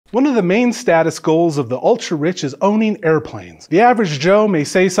One of the main status goals of the ultra-rich is owning airplanes. The average Joe may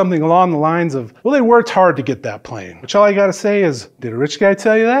say something along the lines of, well, they worked hard to get that plane. Which all I gotta say is, did a rich guy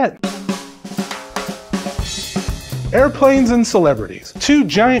tell you that? Airplanes and celebrities. Two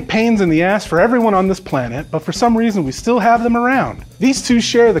giant pains in the ass for everyone on this planet, but for some reason we still have them around. These two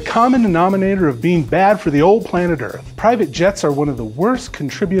share the common denominator of being bad for the old planet Earth. Private jets are one of the worst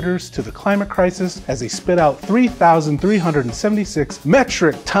contributors to the climate crisis as they spit out 3,376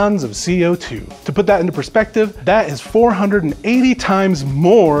 metric tons of CO2. To put that into perspective, that is 480 times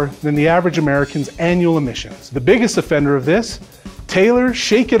more than the average American's annual emissions. The biggest offender of this, Taylor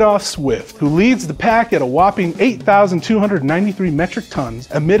Shake It Off Swift, who leads the pack at a whopping 8,293 metric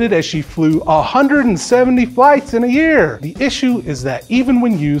tons emitted as she flew 170 flights in a year. The issue is that even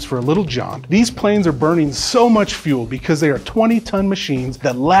when used for a little jaunt, these planes are burning so much fuel because they are 20-ton machines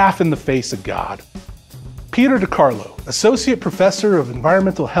that laugh in the face of God. Peter DeCarlo, Associate Professor of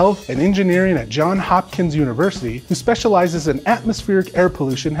Environmental Health and Engineering at Johns Hopkins University, who specializes in atmospheric air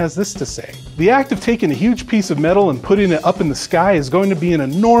pollution, has this to say. The act of taking a huge piece of metal and putting it up in the sky is going to be an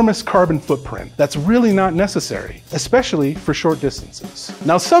enormous carbon footprint that's really not necessary, especially for short distances.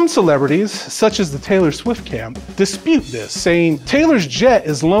 Now, some celebrities, such as the Taylor Swift camp, dispute this, saying Taylor's jet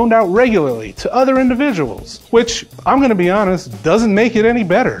is loaned out regularly to other individuals, which, I'm going to be honest, doesn't make it any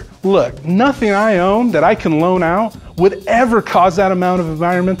better. Look, nothing I own that I can loan out would ever cause that amount of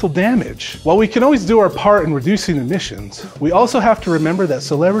environmental damage. While we can always do our part in reducing emissions, we also have to remember that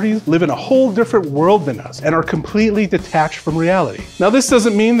celebrities live in a whole different world than us and are completely detached from reality. Now, this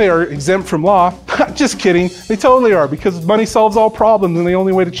doesn't mean they are exempt from law. Just kidding, they totally are, because money solves all problems, and the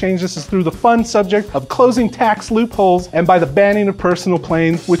only way to change this is through the fun subject of closing tax loopholes and by the banning of personal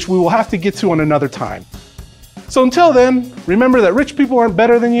planes, which we will have to get to on another time. So until then, remember that rich people aren't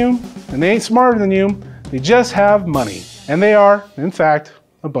better than you, and they ain't smarter than you, they just have money. And they are, in fact,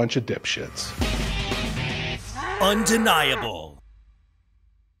 a bunch of dipshits. Undeniable.